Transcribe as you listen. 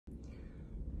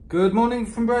Good morning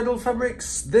from Bridal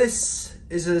Fabrics. This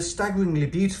is a staggeringly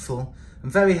beautiful and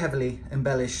very heavily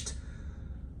embellished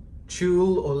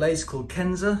tulle or lace called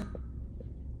Kenza.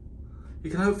 You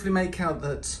can hopefully make out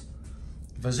that,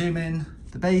 if I zoom in,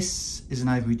 the base is an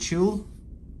ivory tulle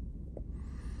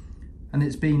and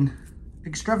it's been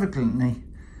extravagantly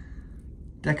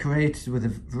decorated with a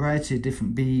variety of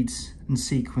different beads and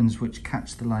sequins which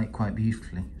catch the light quite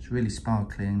beautifully. It's really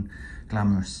sparkly and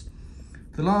glamorous.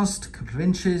 The last couple of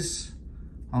inches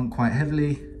aren't quite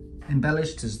heavily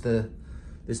embellished as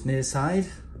this near side,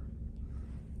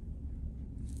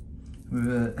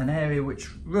 with an area which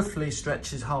roughly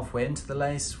stretches halfway into the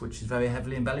lace, which is very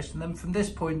heavily embellished, and then from this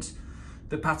point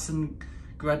the pattern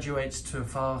graduates to a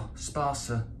far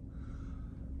sparser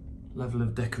level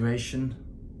of decoration.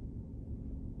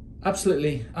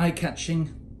 Absolutely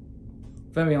eye-catching,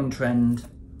 very on trend.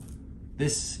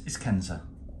 This is Kenza.